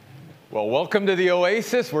Well, welcome to the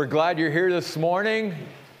Oasis. We're glad you're here this morning.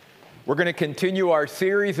 We're going to continue our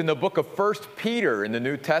series in the book of 1 Peter in the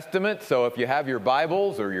New Testament. So if you have your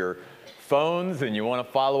Bibles or your phones and you want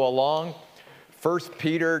to follow along, 1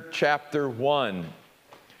 Peter chapter 1.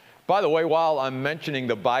 By the way, while I'm mentioning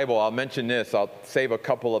the Bible, I'll mention this. I'll save a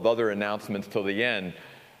couple of other announcements till the end.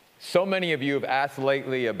 So many of you have asked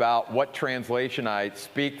lately about what translation I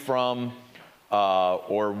speak from.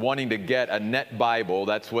 Or wanting to get a Net Bible.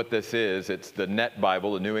 That's what this is. It's the Net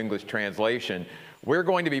Bible, the New English Translation. We're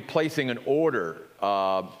going to be placing an order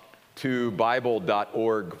to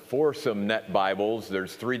Bible.org for some Net Bibles.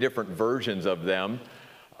 There's 3 different versions of them.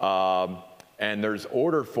 And there's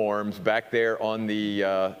order forms back there on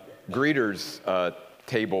the greeters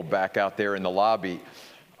table back out there in the lobby.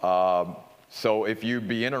 So if you'd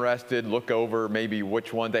be interested, look over maybe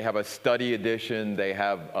which one. They have a study edition. They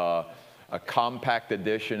have a compact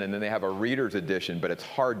edition, and then they have a reader's edition, but it's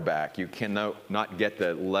hardback. You cannot get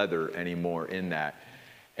the leather anymore in that.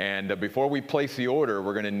 And before we place the order,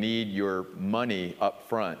 we're going to need your money up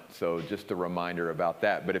front. So just a reminder about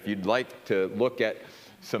that. But if you'd like to look at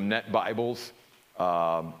some Net Bibles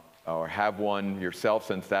or have one yourself,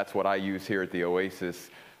 since that's what I use here at the Oasis,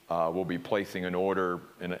 we'll be placing an order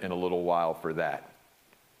in a little while for that.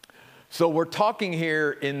 So we're talking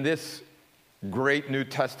here in this great New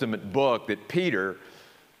Testament book that Peter,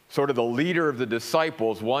 sort of the leader of the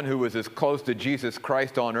disciples, one who was as close to Jesus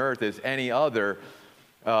Christ on earth as any other,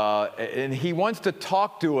 and he wants to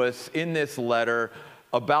talk to us in this letter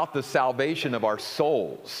about the salvation of our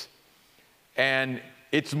souls. And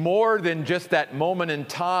it's more than just that moment in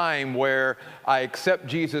time where I accept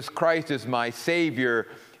Jesus Christ as my Savior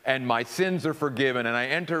and my sins are forgiven, and I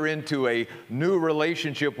enter into a new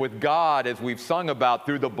relationship with God, as we've sung about,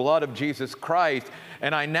 through the blood of Jesus Christ,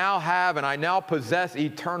 and I now possess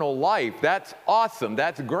eternal life. That's awesome.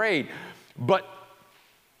 That's great. But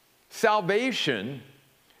salvation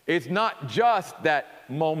is not just that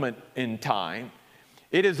moment in time.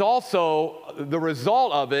 It is also, the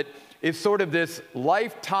result of it is sort of this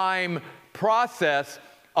lifetime process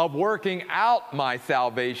of working out my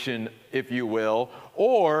salvation, if you will,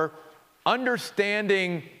 or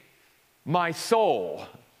understanding my soul,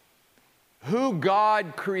 who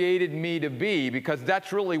God created me to be, because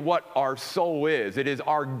that's really what our soul is. It is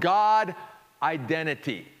our God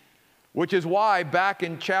identity, which is why back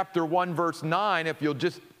in chapter 1, verse 9, if you'll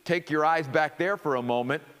just take your eyes back there for a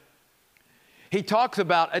moment, he talks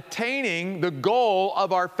about attaining the goal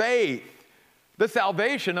of our faith, the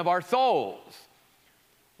salvation of our souls.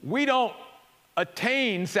 We don't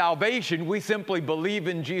attain salvation. We simply believe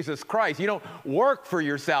in Jesus Christ. You don't work for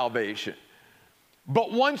your salvation.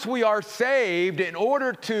 But once we are saved, in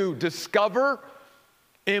order to discover,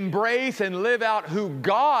 embrace, and live out who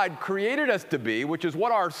God created us to be, which is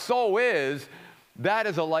what our soul is, that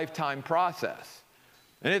is a lifetime process.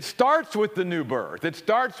 And it starts with the new birth. It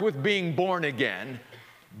starts with being born again,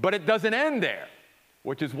 but it doesn't end there,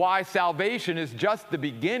 which is why salvation is just the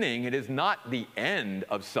beginning. It is not the end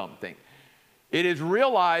of something. It is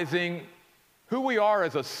realizing who we are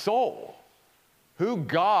as a soul, who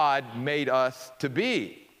God made us to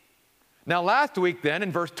be. Now, last week then,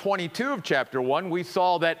 in verse 22 of chapter 1, we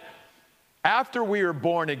saw that after we are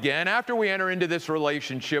born again, after we enter into this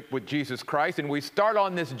relationship with Jesus Christ, and we start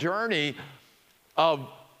on this journey of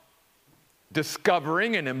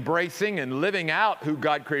discovering and embracing and living out who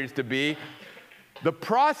God created us to be, the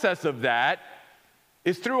process of that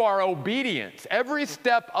is through our obedience. Every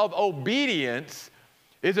step of obedience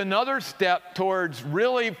is another step towards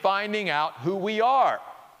really finding out who we are.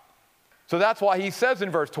 So that's why he says in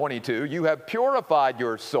verse 22, you have purified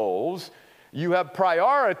your souls, you have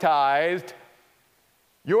prioritized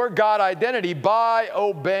your God identity by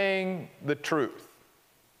obeying the truth.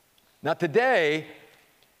 Now today,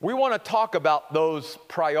 we want to talk about those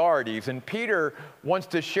priorities, and Peter wants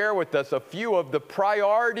to share with us a few of the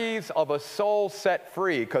priorities of a soul set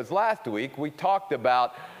free, because last week we talked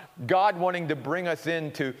about God wanting to bring us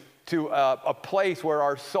into a place where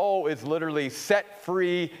our soul is literally set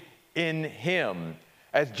free in Him.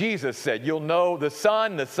 As Jesus said, you'll know the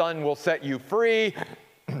Son will set you free.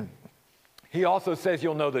 He also says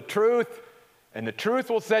you'll know the truth, and the truth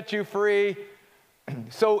will set you free.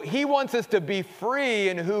 So he wants us to be free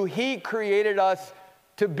in who he created us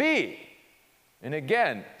to be. And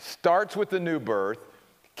again, starts with the new birth,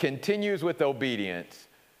 continues with obedience.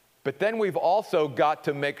 But then we've also got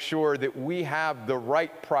to make sure that we have the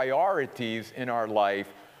right priorities in our life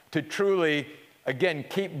to truly, again,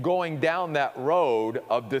 keep going down that road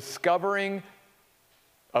of discovering,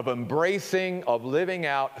 of embracing, of living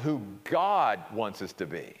out who God wants us to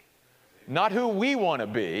be. Not who we want to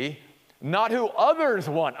be, not who others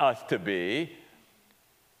want us to be,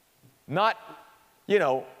 not,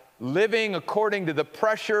 living according to the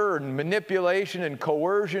pressure and manipulation and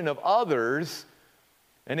coercion of others,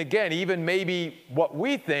 and again, even maybe what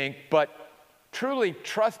we think, but truly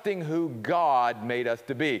trusting who God made us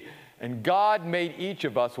to be. And God made each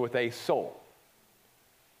of us with a soul,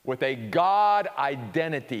 with a God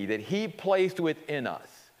identity that He placed within us.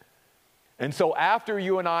 And so after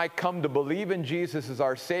you and I come to believe in Jesus as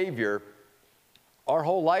our Savior, our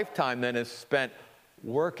whole lifetime then is spent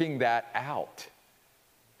working that out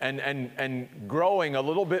and growing a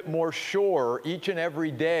little bit more sure each and every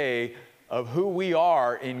day of who we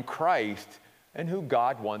are in Christ and who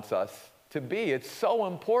God wants us to be. It's so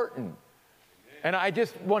important. And I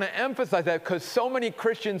just want to emphasize that because so many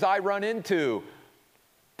Christians I run into,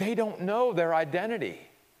 they don't know their identity.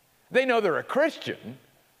 They know they're a Christian.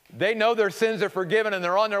 They know their sins are forgiven and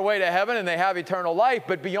they're on their way to heaven and they have eternal life.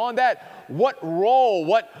 But beyond that, what role,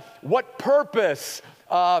 what purpose,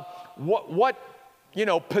 what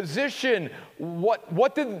position,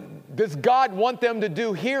 what does God want them to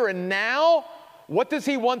do here and now? What does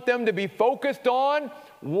He want them to be focused on?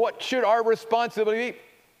 What should our responsibility be?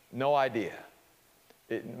 No idea.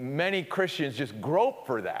 Many Christians just grope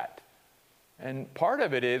for that. And part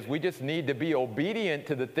of it is we just need to be obedient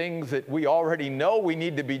to the things that we already know we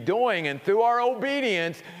need to be doing. And through our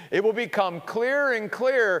obedience, it will become clearer and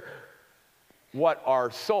clearer what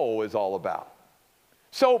our soul is all about.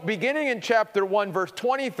 So beginning in chapter 1, verse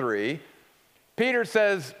 23, Peter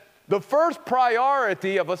says, the first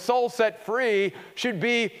priority of a soul set free should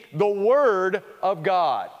be the Word of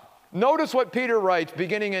God. Notice what Peter writes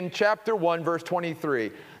beginning in chapter 1, verse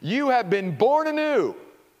 23. You have been born anew,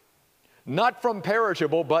 not from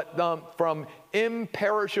perishable, but from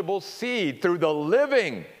imperishable seed, through the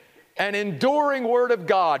living and enduring Word of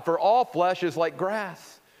God. For all flesh is like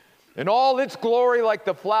grass, and all its glory like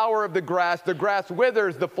the flower of the grass. The grass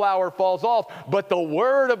withers, the flower falls off, but the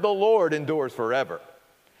word of the Lord endures forever.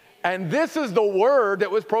 And this is the word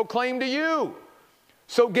that was proclaimed to you.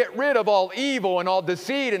 So get rid of all evil and all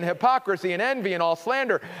deceit and hypocrisy and envy and all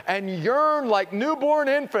slander, and yearn like newborn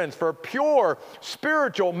infants for pure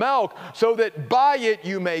spiritual milk, so that by it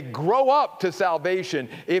you may grow up to salvation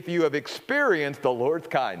if you have experienced the Lord's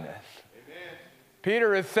kindness. Amen.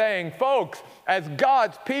 Peter is saying, folks, as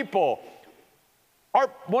God's people,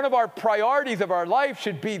 one of our priorities of our life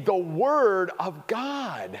should be the Word of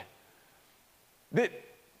God.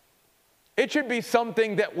 It should be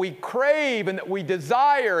something that we crave and that we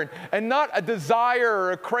desire, and not a desire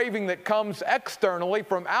or a craving that comes externally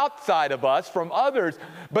from outside of us, from others,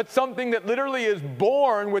 but something that literally is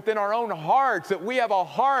born within our own hearts, that we have a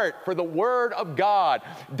heart for the Word of God.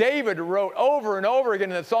 David wrote over and over again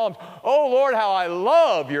in the Psalms, "Oh Lord, how I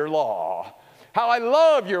love your law. How I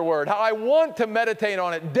love your word, how I want to meditate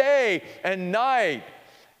on it day and night,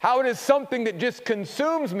 how it is something that just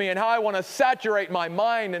consumes me and how I want to saturate my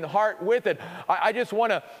mind and heart with it. I just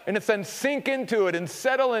want to, in a sense, sink into it and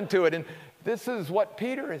settle into it." And this is what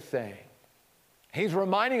Peter is saying. He's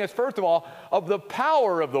reminding us, first of all, of the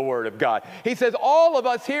power of the Word of God. He says, all of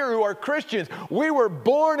us here who are Christians, we were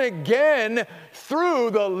born again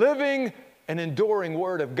through the living and enduring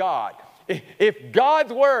Word of God. If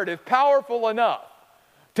God's Word is powerful enough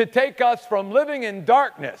to take us from living in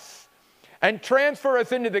darkness and transfer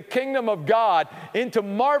us into the kingdom of God, into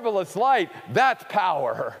marvelous light, that's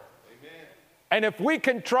power. Amen. And if we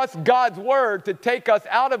can trust God's Word to take us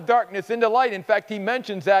out of darkness into light, in fact, he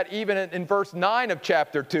mentions that even in verse 9 of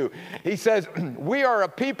chapter 2. He says, we are a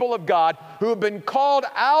people of God who have been called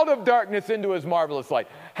out of darkness into His marvelous light.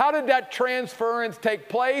 How did that transference take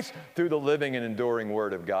place? Through the living and enduring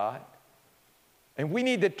Word of God. And we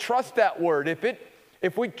need to trust that Word.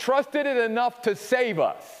 If we trusted it enough to save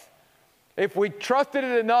us, if we trusted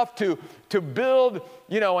it enough to build,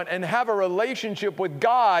 and have a relationship with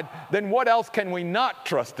God, then what else can we not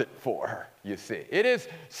trust it for, you see? It is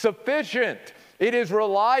sufficient. It is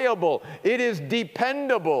reliable. It is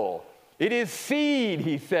dependable. It is seed,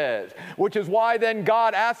 he says, which is why then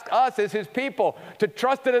God asks us as His people to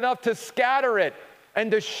trust it enough to scatter it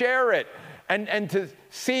and to share it, and to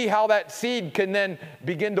see how that seed can then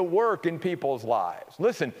begin to work in people's lives.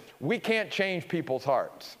 Listen, we can't change people's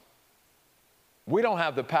hearts. We don't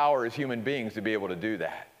have the power as human beings to be able to do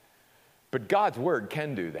that. But God's Word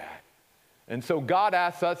can do that. And so God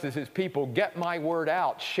asks us as His people, get my Word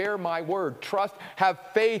out, share my Word, trust, have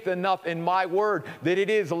faith enough in my Word that it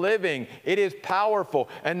is living, it is powerful.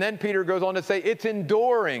 And then Peter goes on to say, it's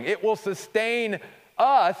enduring. It will sustain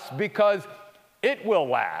us because it will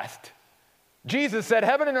last. Jesus said,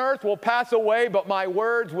 heaven and earth will pass away, but my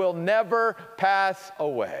words will never pass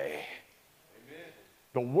away.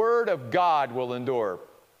 The word of God will endure.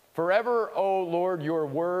 Forever, O Lord, your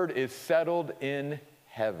word is settled in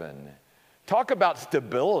heaven. Talk about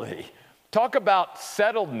stability. Talk about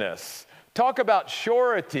settledness. Talk about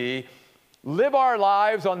surety. Live our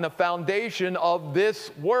lives on the foundation of this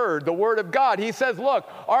word, the word of God. He says, look,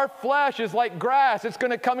 our flesh is like grass. It's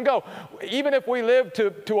going to come and go. Even if we live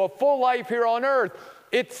to a full life here on earth,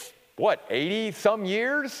 it's, 80 some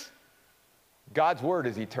years? God's word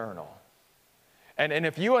is eternal. And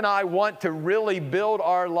if you and I want to really build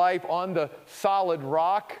our life on the solid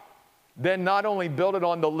rock, then not only build it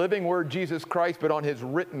on the living word, Jesus Christ, but on his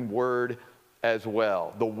written word as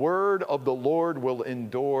well. The word of the Lord will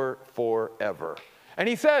endure forever. And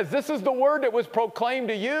he says, this is the word that was proclaimed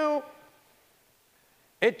to you.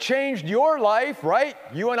 It changed your life, right?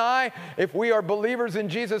 You and I, if we are believers in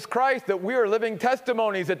Jesus Christ, that we are living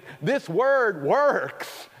testimonies that this word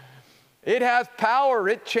works. It has power.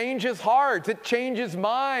 It changes hearts. It changes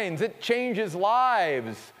minds. It changes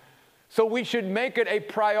lives. So we should make it a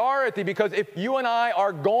priority, because if you and I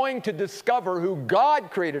are going to discover who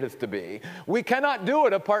God created us to be, we cannot do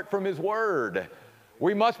it apart from his word.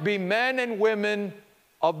 We must be men and women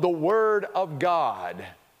of the word of God.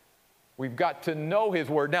 We've got to know his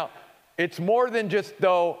word. Now, it's more than just,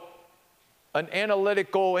 though, an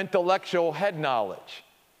analytical, intellectual head knowledge.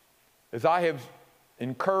 As I have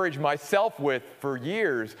encouraged myself with for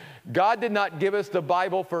years, God did not give us the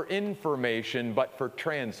Bible for information, but for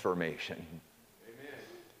transformation. Amen.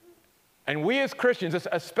 And we as Christians,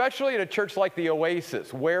 especially at a church like the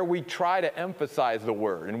Oasis, where we try to emphasize the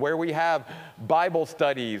Word, and where we have Bible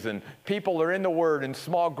studies, and people are in the Word in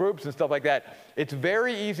small groups and stuff like that, it's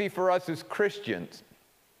very easy for us as Christians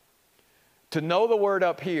to know the Word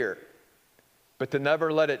up here, but to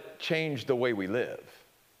never let it change the way we live,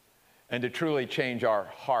 and to truly change our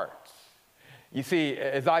hearts. You see,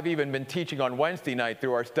 as I've even been teaching on Wednesday night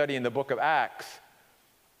through our study in the book of Acts,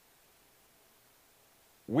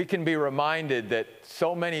 we can be reminded that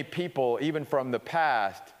so many people, even from the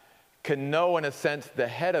past, can know, in a sense, the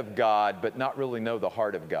head of God, but not really know the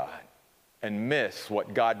heart of God, and miss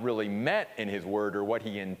what God really meant in his word, or what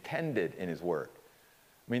he intended in his word.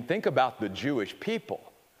 I mean, think about the Jewish people.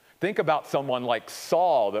 Think about someone like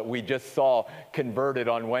Saul that we just saw converted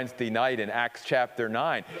on Wednesday night in Acts chapter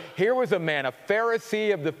 9. Here was a man, a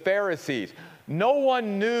Pharisee of the Pharisees. No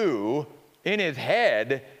one knew in his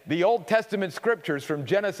head the Old Testament scriptures from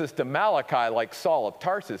Genesis to Malachi like Saul of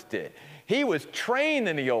Tarsus did. He was trained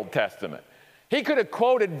in the Old Testament. He could have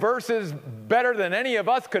quoted verses better than any of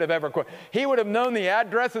us could have ever quoted. He would have known the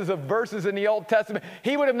addresses of verses in the Old Testament.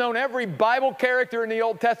 He would have known every Bible character in the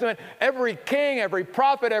Old Testament, every king, every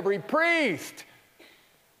prophet, every priest.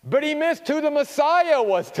 But he missed who the Messiah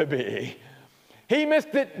was to be. He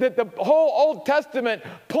missed that the whole Old Testament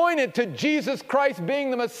pointed to Jesus Christ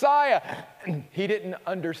being the Messiah. He didn't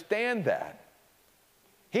understand that.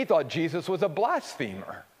 He thought Jesus was a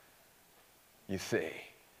blasphemer, you see.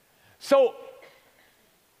 So,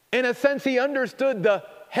 in a sense, he understood the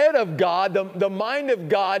head of God, the mind of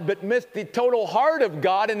God, but missed the total heart of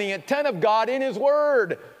God and the intent of God in his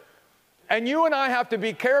word. And you and I have to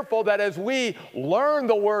be careful that as we learn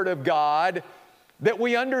the word of God, that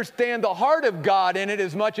we understand the heart of God in it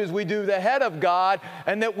as much as we do the head of God,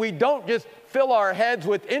 and that we don't just fill our heads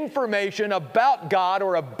with information about God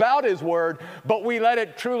or about his word, but we let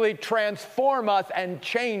it truly transform us and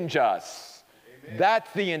change us. Amen.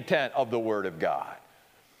 That's the intent of the word of God.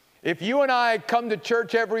 If you and I come to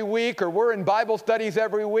church every week, or we're in Bible studies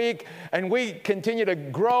every week, and we continue to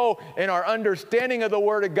grow in our understanding of the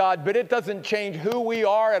Word of God, but it doesn't change who we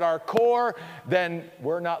are at our core, then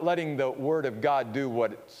we're not letting the Word of God do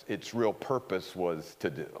what its real purpose was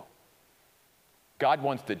to do. God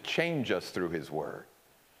wants to change us through his Word,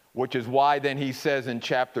 which is why then he says in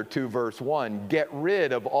chapter 2, verse 1, get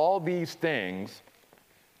rid of all these things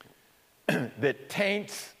that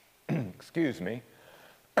taints,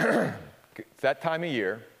 it's that time of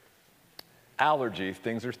year. Allergies,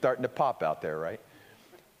 things are starting to pop out there, right?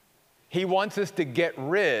 He wants us to get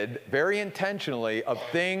rid, very intentionally, of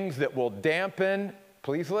things that will dampen,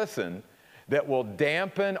 please listen, that will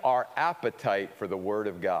dampen our appetite for the Word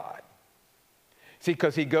of God. See,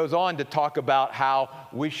 because he goes on to talk about how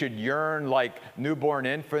we should yearn like newborn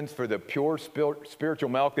infants for the pure spiritual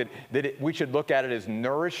milk, we should look at it as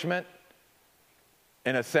nourishment,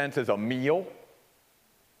 in a sense, as a meal.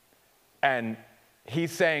 And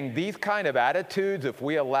he's saying these kind of attitudes, if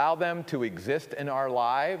we allow them to exist in our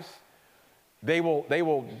lives, they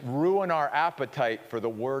will ruin our appetite for the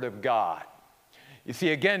Word of God. You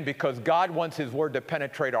see, again, because God wants his Word to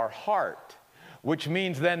penetrate our heart. which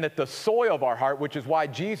means then that the soil of our heart, which is why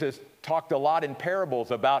Jesus talked a lot in parables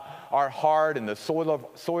about our heart and the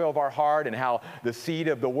soil of our heart and how the seed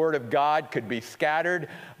of the Word of God could be scattered,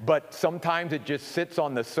 but sometimes it just sits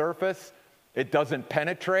on the surface. It doesn't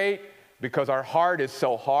penetrate because our heart is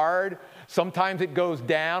so hard. Sometimes it goes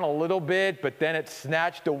down a little bit, but then it's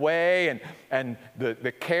snatched away, and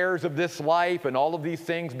the cares of this life and all of these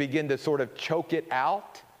things begin to sort of choke it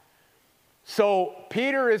out. So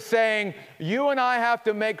Peter is saying, you and I have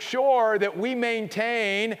to make sure that we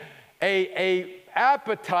maintain a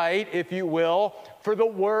appetite, if you will, for the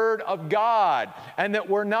Word of God, and that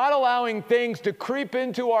we're not allowing things to creep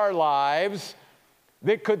into our lives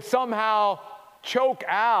that could somehow choke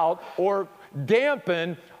out or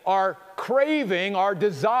dampen our craving, our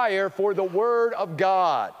desire for the Word of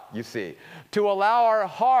God, you see. To allow our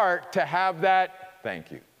heart to have that,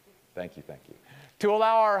 thank you. To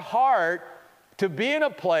allow our heart to be in a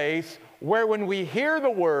place where when we hear the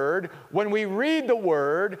Word, when we read the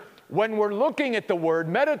Word, when we're looking at the Word,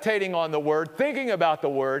 meditating on the Word, thinking about the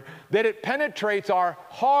Word, that it penetrates our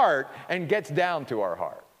heart and gets down to our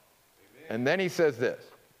heart. Amen. And then he says this,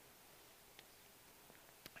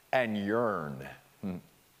 and yearn.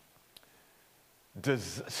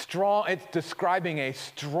 It's describing a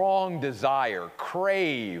strong desire,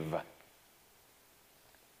 crave.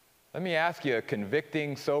 Let me ask you a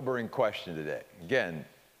convicting, sobering question today. Again,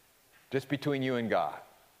 just between you and God.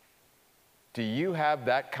 Do you have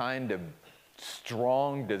that kind of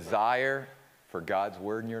strong desire for God's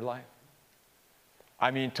Word in your life?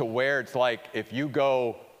 I mean, to where it's like if you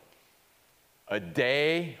go a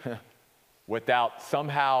day without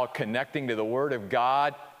somehow connecting to the Word of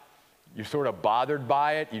God, you're sort of bothered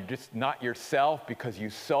by it. You're just not yourself because you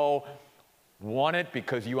so want it,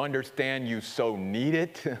 because you understand you so need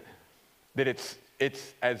it, that it's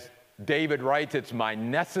as David writes, it's my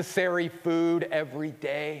necessary food every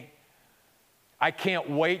day. I can't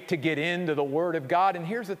wait to get into the Word of God. And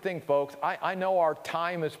here's the thing, folks. I know our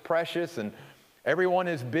time is precious and everyone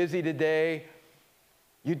is busy today.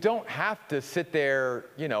 You don't have to sit there,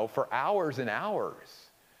 for hours and hours.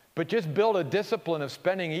 But just build a discipline of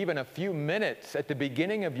spending even a few minutes at the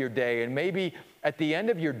beginning of your day and maybe at the end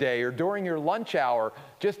of your day or during your lunch hour,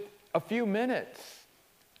 just a few minutes.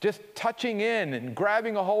 Just touching in and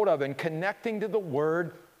grabbing a hold of and connecting to the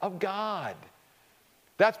Word of God.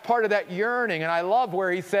 That's part of that yearning. And I love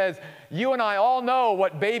where he says, you and I all know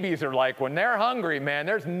what babies are like. When they're hungry, man,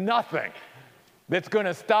 there's nothing that's going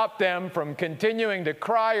to stop them from continuing to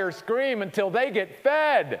cry or scream until they get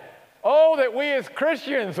fed. Oh, that we as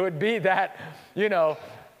Christians would be that,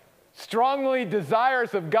 strongly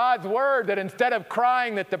desirous of God's Word, that instead of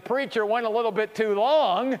crying that the preacher went a little bit too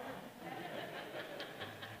long,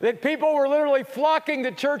 that people were literally flocking to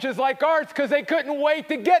churches like ours because they couldn't wait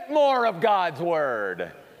to get more of God's Word.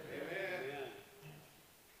 Amen.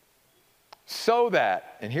 So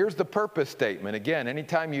that, and here's the purpose statement. Again,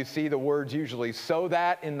 anytime you see the words usually so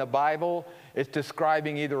that in the Bible, it's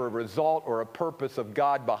describing either a result or a purpose of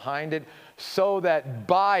God behind it, so that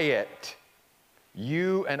by it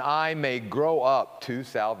you and I may grow up to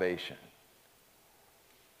salvation.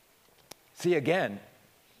 See, again,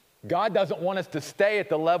 God doesn't want us to stay at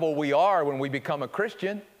the level we are when we become a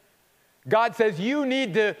Christian. God says you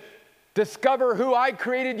need to discover who I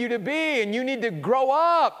created you to be, and you need to grow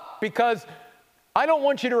up, because I don't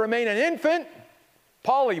want you to remain an infant.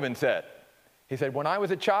 Paul even said, he said, when I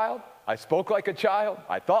was a child, I spoke like a child,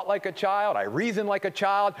 I thought like a child, I reasoned like a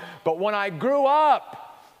child, but when I grew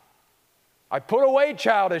up, I put away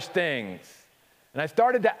childish things. And I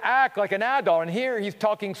started to act like an adult. And here he's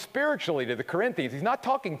talking spiritually to the Corinthians. He's not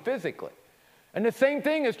talking physically. And the same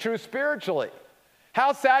thing is true spiritually.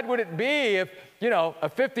 How sad would it be if, a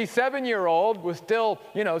 57-year-old was still,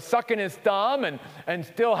 sucking his thumb and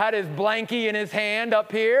still had his blankie in his hand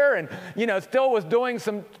up here and, still was doing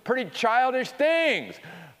some pretty childish things.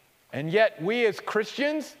 And yet we as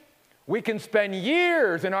Christians, we can spend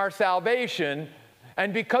years in our salvation,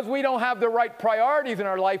 and because we don't have the right priorities in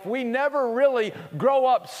our life, we never really grow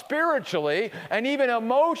up spiritually and even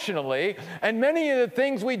emotionally. And many of the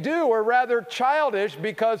things we do are rather childish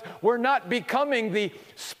because we're not becoming the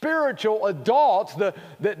spiritual adults,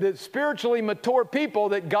 the spiritually mature people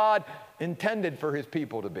that God intended for His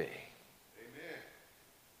people to be. Amen.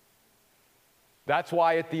 That's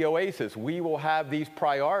why at the Oasis, we will have these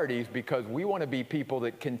priorities, because we want to be people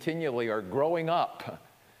that continually are growing up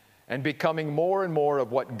and becoming more and more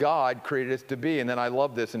of what God created us to be. And then I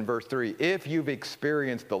love this in verse 3, if you've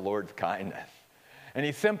experienced the Lord's kindness. And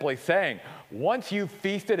he's simply saying, once you've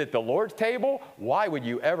feasted at the Lord's table, why would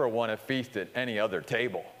you ever want to feast at any other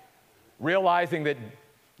table? Realizing that,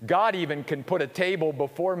 God even can put a table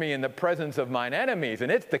before me in the presence of mine enemies,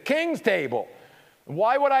 and it's the king's table.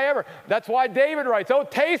 Why would I ever? That's why David writes, oh,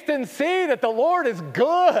 taste and see that the Lord is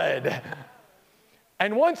good.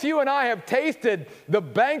 And once you and I have tasted the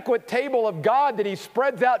banquet table of God that he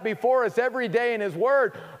spreads out before us every day in his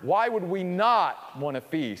word, why would we not want to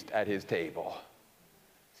feast at his table?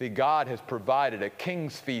 See, God has provided a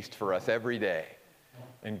king's feast for us every day.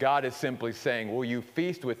 And God is simply saying, will you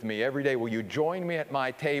feast with me every day? Will you join me at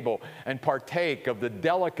my table and partake of the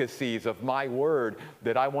delicacies of my word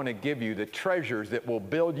that I want to give you, the treasures that will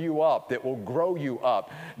build you up, that will grow you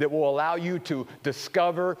up, that will allow you to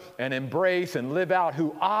discover and embrace and live out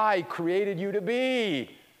who I created you to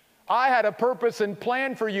be. I had a purpose and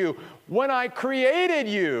plan for you when I created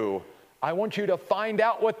you. I want you to find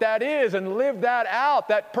out what that is and live that out,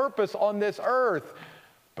 that purpose on this earth.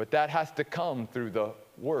 But that has to come through the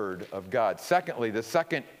Word of God. Secondly, the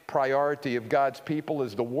second priority of God's people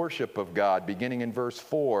is the worship of God, beginning in verse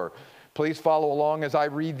 4. Please follow along as I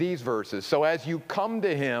read these verses. So as you come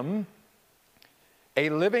to him, a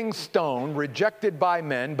living stone, rejected by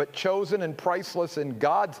men, but chosen and priceless in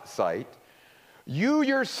God's sight, you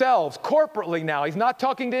yourselves, corporately now, he's not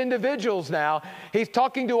talking to individuals now, he's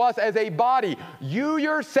talking to us as a body. You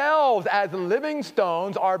yourselves as living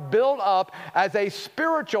stones are built up as a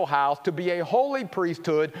spiritual house to be a holy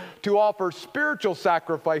priesthood, to offer spiritual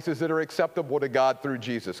sacrifices that are acceptable to God through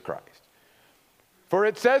Jesus Christ. For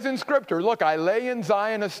it says in Scripture, look, I lay in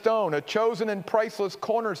Zion a stone, a chosen and priceless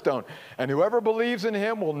cornerstone, and whoever believes in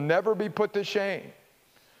him will never be put to shame.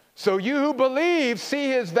 So you who believe see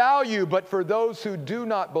his value, but for those who do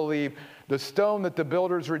not believe, the stone that the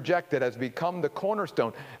builders rejected has become the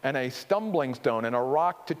cornerstone and a stumbling stone and a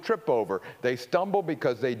rock to trip over. They stumble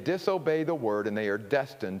because they disobey the word, and they are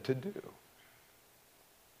destined to do.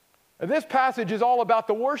 And this passage is all about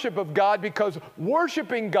the worship of God, because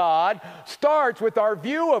worshiping God starts with our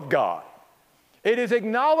view of God. It is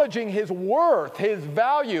acknowledging his worth, his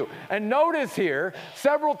value. And notice here,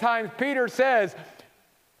 several times Peter says,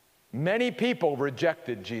 many people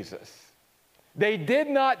rejected Jesus. They did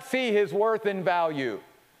not see his worth and value.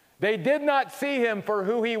 They did not see him for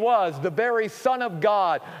who he was, the very Son of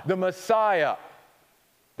God, the Messiah.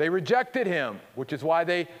 They rejected him, which is why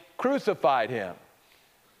they crucified him.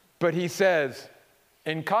 But he says,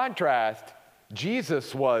 in contrast,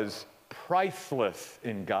 Jesus was priceless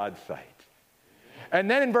in God's sight. And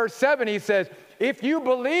then in verse 7 he says, if you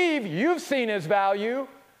believe, you've seen his value.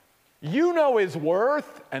 You know his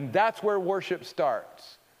worth, and that's where worship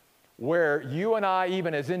starts, where you and I,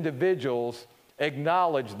 even as individuals,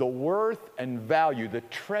 acknowledge the worth and value, the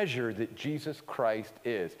treasure that Jesus Christ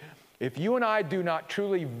is. If you and I do not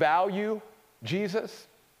truly value Jesus,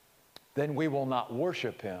 then we will not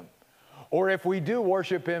worship him. Or if we do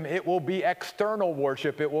worship him, it will be external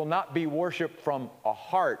worship. It will not be worship from a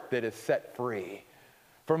heart that is set free,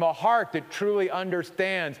 from a heart that truly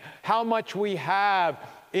understands how much we have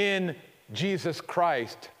in Jesus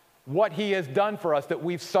Christ, what he has done for us that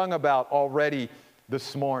we've sung about already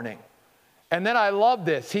this morning. And then I love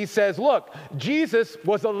this. He says, look, Jesus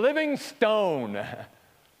was a living stone.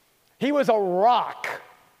 He was a rock.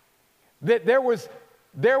 That there was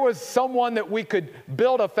someone that we could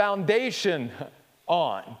build a foundation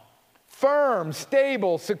on. Firm,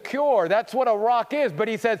 stable, secure. That's what a rock is. But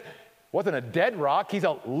he says, wasn't a dead rock. He's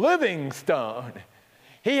a living stone.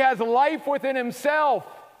 He has life within himself.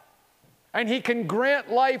 And he can grant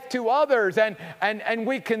life to others. And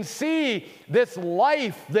we can see this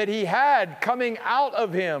life that he had coming out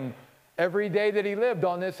of him every day that he lived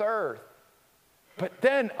on this earth. But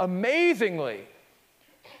then, amazingly,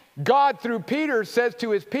 God, through Peter, says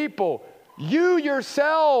to his people, you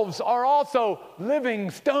yourselves are also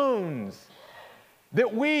living stones.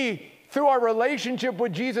 That we, through our relationship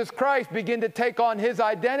with Jesus Christ, begin to take on his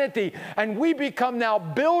identity. And we become now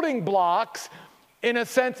building blocks, in a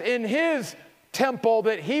sense, in his temple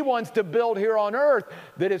that he wants to build here on earth,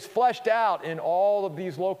 that is fleshed out in all of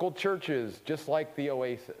these local churches, just like the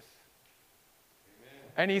Oasis.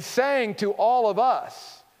 Amen. And he's saying to all of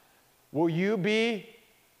us, will you be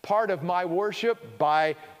part of my worship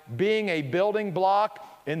by being a building block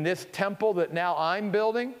in this temple that now I'm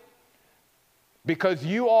building? Because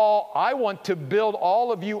I want to build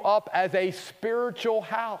all of you up as a spiritual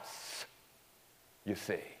house, you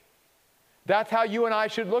see. That's how you and I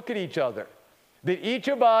should look at each other. That each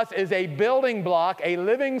of us is a building block, a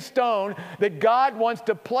living stone that God wants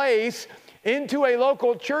to place into a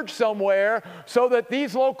local church somewhere, so that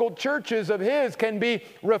these local churches of his can be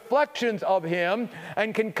reflections of him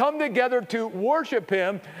and can come together to worship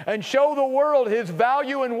him and show the world his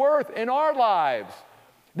value and worth in our lives.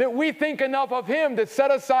 That we think enough of Him to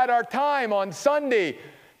set aside our time on Sunday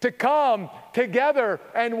to come together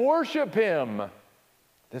and worship Him.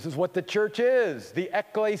 This is what the church is, the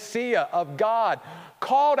ecclesia of God,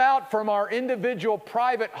 called out from our individual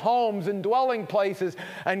private homes and dwelling places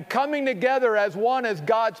and coming together as one, as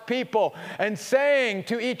God's people, and saying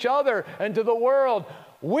to each other and to the world,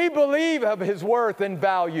 we believe of His worth and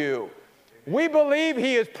value. We believe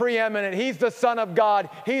He is preeminent. He's the Son of God.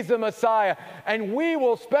 He's the Messiah. And we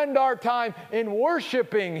will spend our time in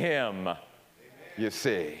worshiping Him, you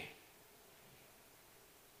see.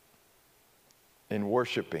 In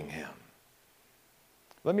worshiping Him.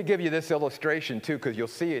 Let me give you this illustration too, because you'll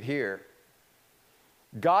see it here.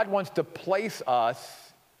 God wants to place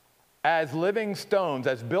us as living stones,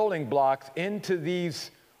 as building blocks into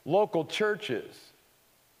these local churches.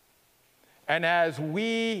 And as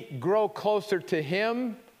we grow closer to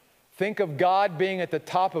Him, think of God being at the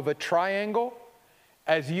top of a triangle.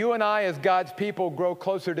 As you and I, as God's people, grow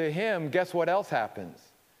closer to Him, guess what else happens?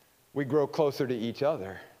 We grow closer to each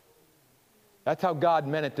other. That's how God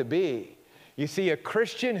meant it to be. You see, a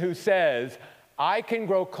Christian who says, I can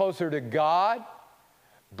grow closer to God,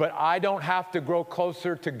 but I don't have to grow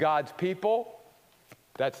closer to God's people,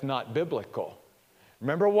 that's not biblical.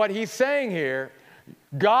 Remember what he's saying here.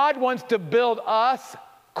 God wants to build us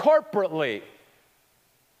corporately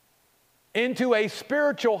into a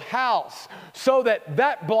spiritual house so that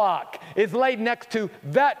that block is laid next to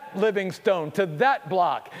that living stone, to that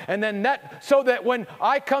block. And then that, so that when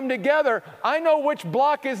I come together, I know which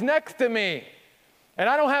block is next to me. And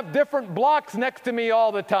I don't have different blocks next to me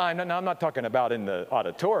all the time. Now, I'm not talking about in the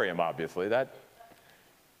auditorium, obviously.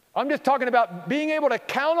 I'm just talking about being able to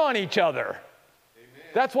count on each other.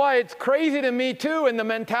 That's why it's crazy to me, too, in the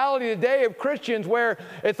mentality today of Christians where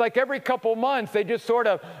it's like every couple months they just sort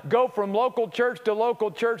of go from local church to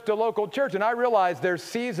local church to local church. And I realize there's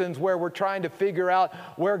seasons where we're trying to figure out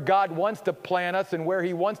where God wants to plant us and where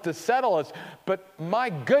He wants to settle us. But my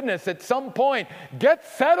goodness, at some point, get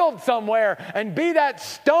settled somewhere and be that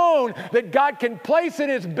stone that God can place in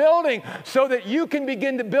His building so that you can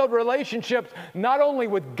begin to build relationships not only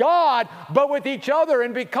with God, but with each other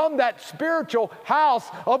and become that spiritual house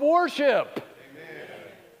of worship.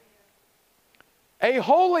 Amen. A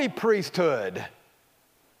holy priesthood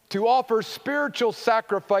to offer spiritual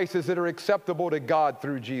sacrifices that are acceptable to God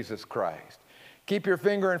through Jesus Christ. Keep your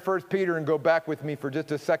finger in 1 Peter and go back with me for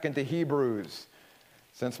just a second to Hebrews.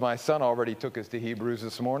 Since my son already took us to Hebrews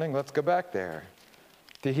this morning, let's go back there.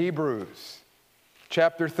 To Hebrews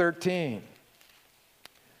chapter 13,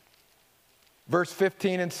 verse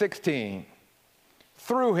 15 and 16.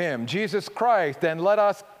 Through Him, Jesus Christ, and let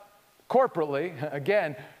us corporately,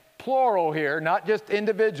 again, plural here, not just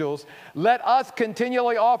individuals, let us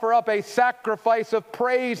continually offer up a sacrifice of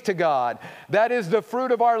praise to God. That is the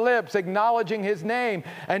fruit of our lips, acknowledging His name.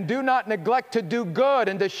 And do not neglect to do good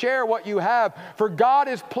and to share what you have, for God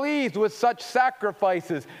is pleased with such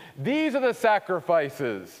sacrifices. These are the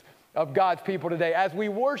sacrifices of God's people today as we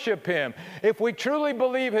worship Him. If we truly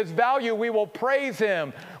believe His value, we will praise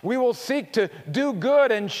Him. We will seek to do good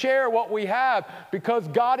and share what we have because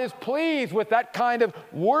God is pleased with that kind of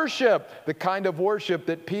worship, the kind of worship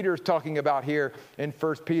that Peter's talking about here in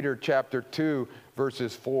 1 Peter chapter 2,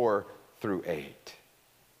 verses 4 through 8.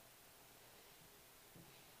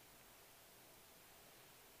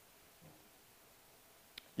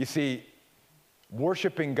 You see,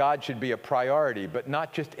 worshiping God should be a priority, but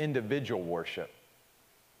not just individual worship.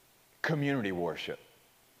 Community worship.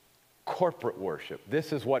 Corporate worship.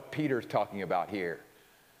 This is what Peter's talking about here.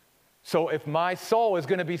 So if my soul is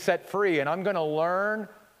going to be set free and I'm going to learn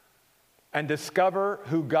and discover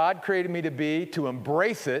who God created me to be, to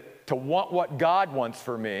embrace it, to want what God wants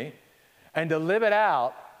for me, and to live it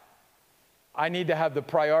out, I need to have the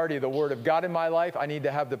priority of the Word of God in my life. I need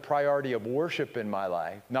to have the priority of worship in my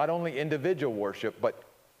life. Not only individual worship, but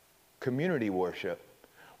community worship.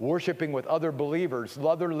 Worshiping with other believers,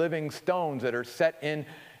 other living stones that are set in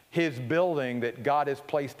His building that God has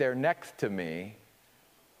placed there next to me.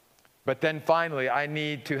 But then finally, I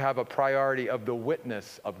need to have a priority of the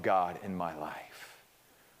witness of God in my life.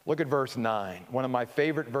 Look at verse 9, one of my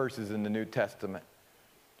favorite verses in the New Testament,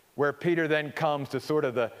 where Peter then comes to sort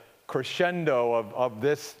of the crescendo of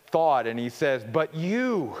this thought, and he says, but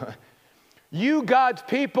you God's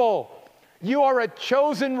people, you are a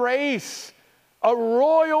chosen race, a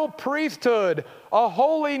royal priesthood, a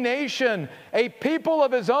holy nation, a people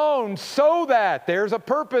of His own, so that, there's a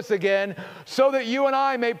purpose again, so that you and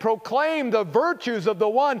I may proclaim the virtues of the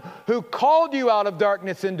one who called you out of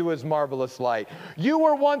darkness into His marvelous light. You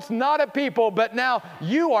were once not a people, but now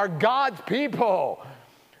you are God's people.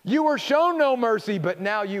 You were shown no mercy, but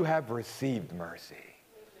now you have received mercy.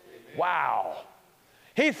 Wow.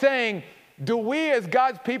 He's saying, do we as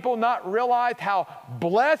God's people not realize how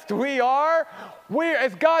blessed we are? We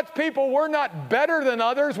as God's people, we're not better than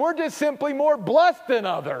others. We're just simply more blessed than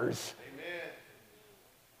others. Amen.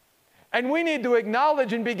 And we need to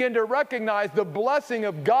acknowledge and begin to recognize the blessing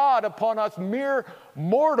of God upon us mere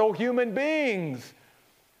mortal human beings.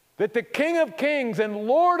 That the King of Kings and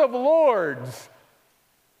Lord of Lords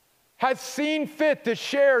has seen fit to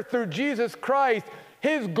share through Jesus Christ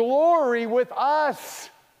His glory with us.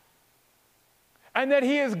 And that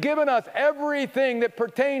He has given us everything that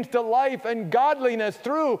pertains to life and godliness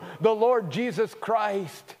through the Lord Jesus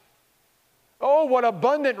Christ. Oh, what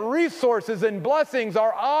abundant resources and blessings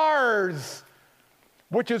are ours.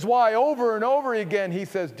 Which is why over and over again He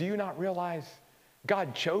says, do you not realize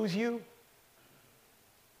God chose you?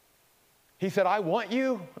 He said, I want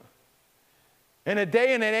you. In a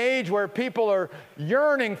day and an age where people are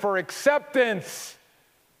yearning for acceptance,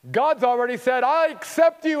 God's already said, I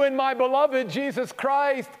accept you in my beloved Jesus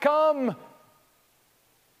Christ. Come.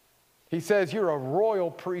 He says, you're a royal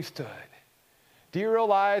priesthood. Do you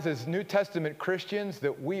realize as New Testament Christians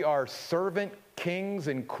that we are servant kings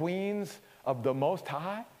and queens of the Most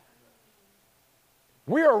High?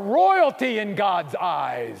 We are royalty in God's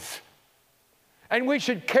eyes. And we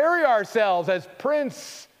should carry ourselves as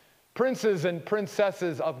princes and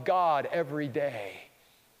princesses of God every day.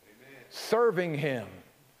 Amen. Serving Him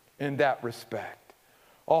in that respect.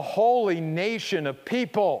 A holy nation of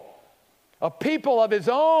people, a people of His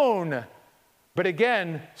own. But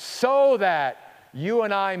again, so that you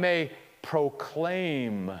and I may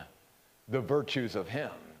proclaim the virtues of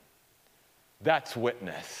Him. That's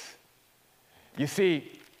witness. You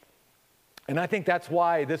see, and I think that's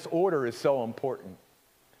why this order is so important.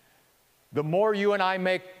 The more you and I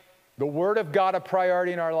make the Word of God a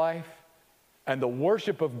priority in our life and the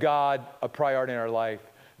worship of God a priority in our life,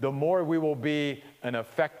 the more we will be an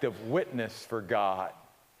effective witness for God.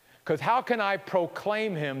 Because how can I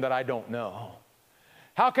proclaim Him that I don't know?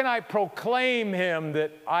 How can I proclaim Him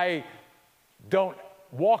that I don't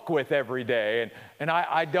walk with every day and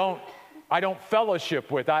I don't fellowship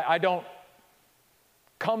with, I don't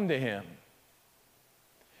come to Him?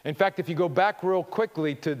 In fact, if you go back real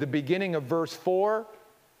quickly to the beginning of verse 4,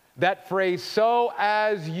 that phrase, so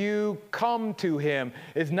as you come to Him,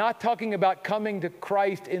 is not talking about coming to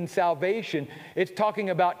Christ in salvation. It's talking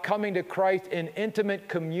about coming to Christ in intimate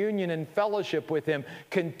communion and fellowship with Him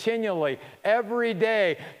continually, every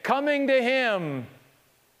day, coming to Him,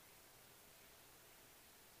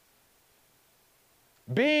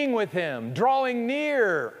 being with Him, drawing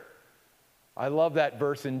near. I love that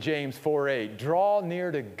verse in James 4:8. Draw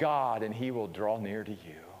near to God and He will draw near to you.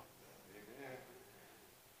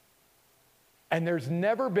 And there's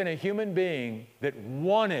never been a human being that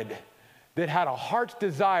had a heart's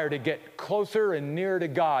desire to get closer and nearer to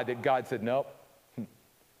God, that God said, nope.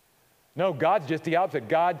 No, God's just the opposite.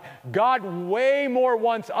 God way more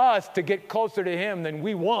wants us to get closer to Him than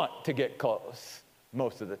we want to get close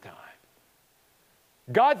most of the time.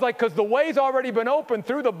 God's like, because the way's already been opened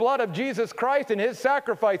through the blood of Jesus Christ and His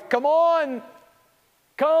sacrifice. Come on.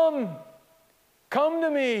 Come to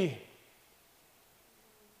me.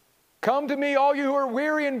 Come to me, all you who are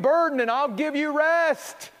weary and burdened, and I'll give you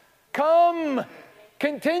rest. Come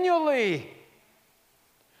continually,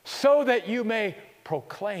 so that you may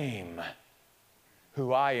proclaim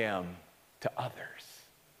who I am to others.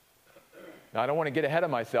 Now, I don't want to get ahead of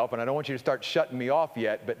myself, and I don't want you to start shutting me off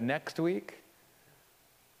yet, but next week,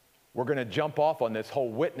 we're going to jump off on this whole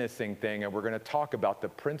witnessing thing, and we're going to talk about the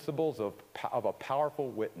principles of a powerful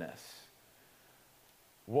witness.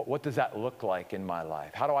 What does that look like in my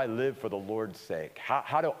life? How do I live for the Lord's sake?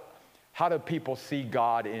 How do people see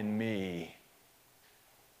God in me?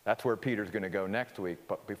 That's where Peter's going to go next week.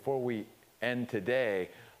 But before we end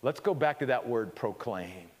today, let's go back to that word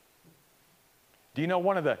proclaim. Do you know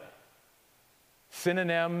one of the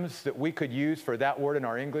synonyms that we could use for that word in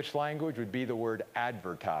our English language would be the word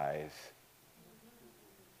advertise?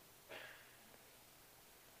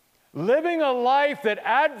 Living a life that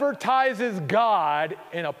advertises God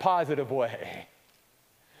in a positive way.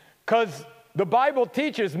 Because the Bible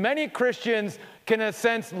teaches many Christians can, in a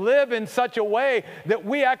sense, live in such a way that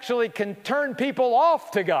we actually can turn people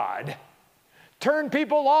off to God, turn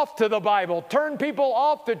people off to the Bible, turn people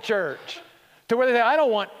off to church, to where they say, I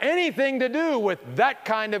don't want anything to do with that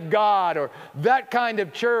kind of God or that kind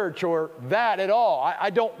of church or that at all.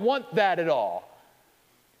 I don't want that at all.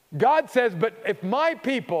 God says, but if my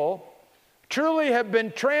people truly have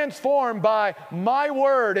been transformed by my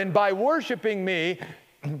word and by worshiping me,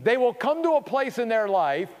 they will come to a place in their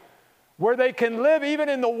life where they can live even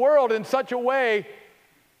in the world in such a way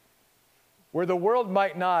where the world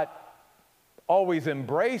might not always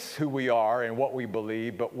embrace who we are and what we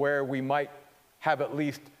believe, but where we might have at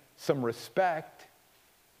least some respect.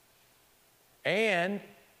 And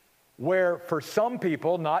where for some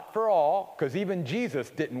people, not for all, because even Jesus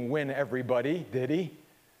didn't win everybody, did he?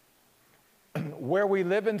 Where we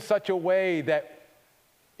live in such a way that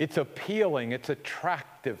it's appealing, it's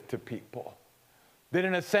attractive to people. That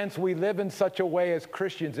in a sense we live in such a way as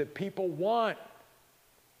Christians that people want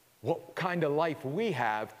what kind of life we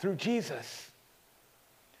have through Jesus.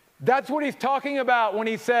 That's what he's talking about when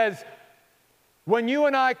he says, when you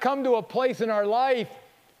and I come to a place in our life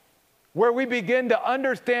where we begin to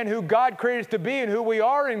understand who God created us to be and who we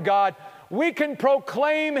are in God, we can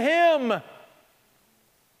proclaim him.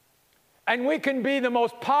 And we can be the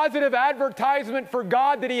most positive advertisement for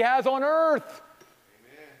God that he has on earth.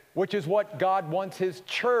 Amen. Which is what God wants his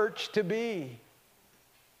church to be.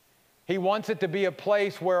 He wants it to be a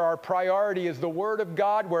place where our priority is the Word of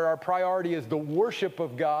God, where our priority is the worship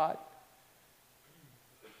of God.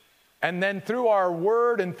 And then through our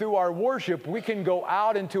word and through our worship, we can go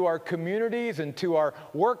out into our communities and to our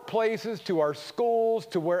workplaces, to our schools,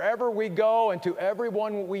 to wherever we go and to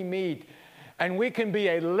everyone we meet. And we can be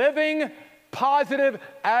a living, positive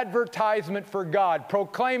advertisement for God,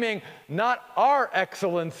 proclaiming not our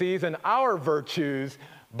excellencies and our virtues,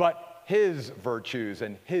 but his virtues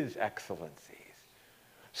and his excellencies,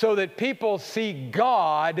 so that people see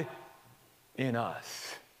God in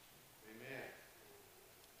us. Amen.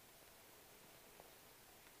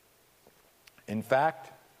 In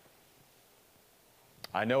fact,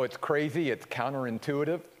 I know it's crazy, it's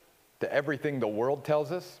counterintuitive to everything the world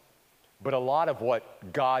tells us, but a lot of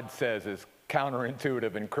what God says is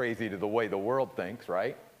counterintuitive and crazy to the way the world thinks,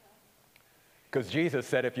 right? Because Jesus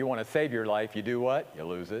said if you want to save your life, you do what? You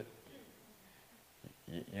lose it.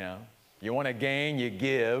 You want to gain, you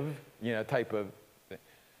give, type of thing.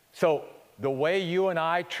 So the way you and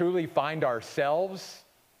I truly find ourselves,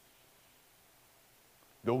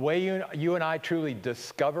 the way you and I truly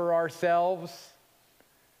discover ourselves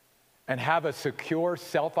and have a secure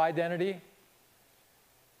self-identity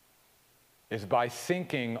is by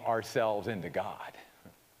sinking ourselves into God.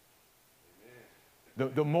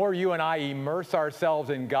 The more you and I immerse ourselves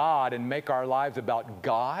in God and make our lives about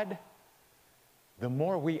God, the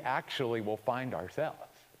more we actually will find ourselves.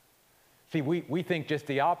 See, we think just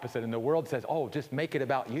the opposite, and the world says, oh, just make it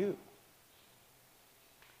about you.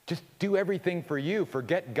 Just do everything for you.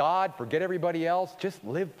 Forget God, forget everybody else. Just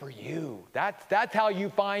live for you. That's how you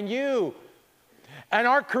find you. And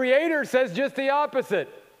our Creator says just the opposite.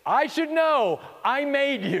 I should know I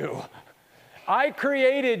made you. I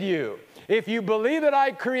created you. If you believe that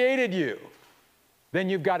I created you, then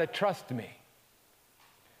you've got to trust me.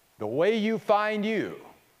 The way you find you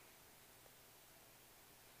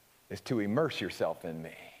is to immerse yourself in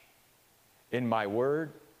me, in my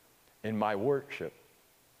word, in my worship,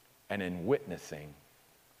 and in witnessing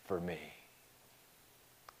for me.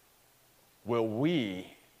 Will we,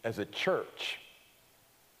 as a church,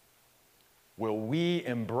 will we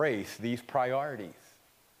embrace these priorities?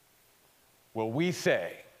 Will we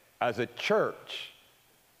say, as a church,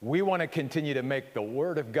 we want to continue to make the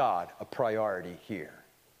Word of God a priority here?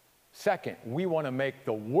 Second, we want to make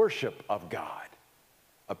the worship of God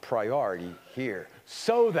a priority here,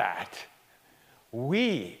 so that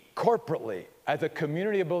we corporately, as a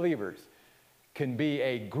community of believers, can be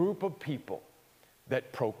a group of people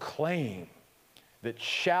that proclaim, that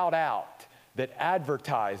shout out, that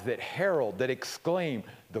advertise, that herald, that exclaim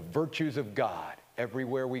the virtues of God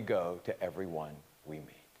everywhere we go to everyone we meet.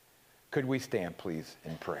 Could we stand, please,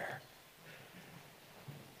 in prayer?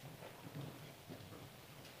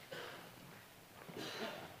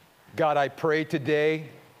 God, I pray today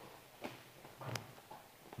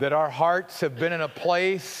that our hearts have been in a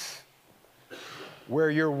place where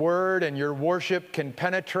your word and your worship can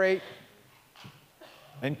penetrate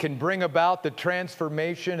and can bring about the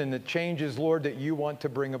transformation and the changes, Lord, that you want to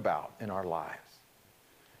bring about in our lives.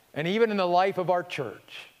 And even in the life of our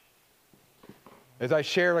church. As I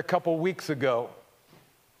shared a couple weeks ago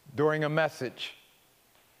during a message,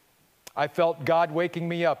 I felt God waking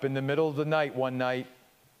me up in the middle of the night one night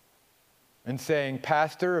and saying,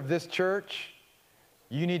 Pastor of this church,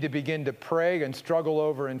 you need to begin to pray and struggle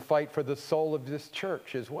over and fight for the soul of this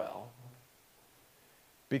church as well.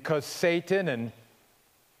 Because Satan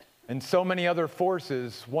and so many other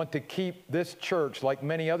forces want to keep this church, like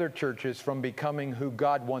many other churches, from becoming who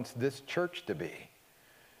God wants this church to be.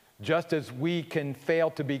 Just as we can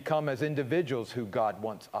fail to become as individuals who God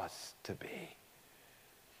wants us to be.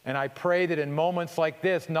 And I pray that in moments like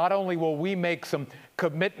this, not only will we make some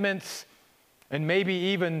commitments and maybe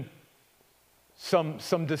even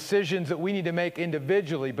some decisions that we need to make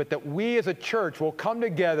individually, but that we as a church will come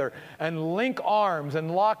together and link arms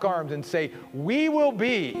and lock arms and say, we will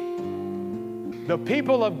be the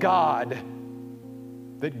people of God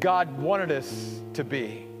that God wanted us to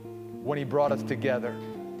be when He brought us together.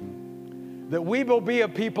 That we will be a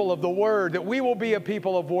people of the Word, that we will be a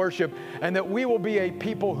people of worship, and that we will be a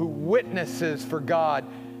people who witnesses for God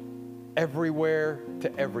everywhere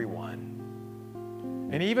to everyone.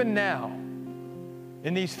 And even now,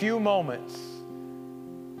 in these few moments,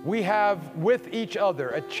 we have with each other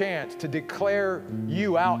a chance to declare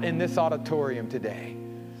you out in this auditorium today,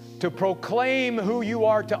 to proclaim who you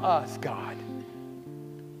are to us, God,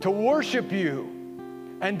 to worship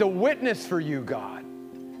you and to witness for you, God,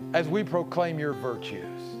 as we proclaim your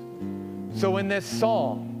virtues. So in this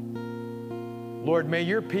song, Lord, may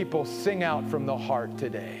your people sing out from the heart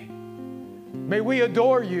today. May we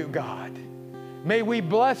adore you, God. May we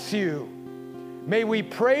bless you. May we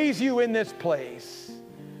praise you in this place.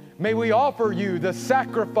 May we offer you the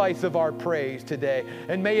sacrifice of our praise today,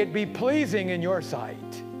 and may it be pleasing in your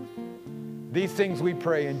sight. These things we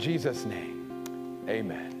pray in Jesus' name.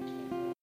 Amen.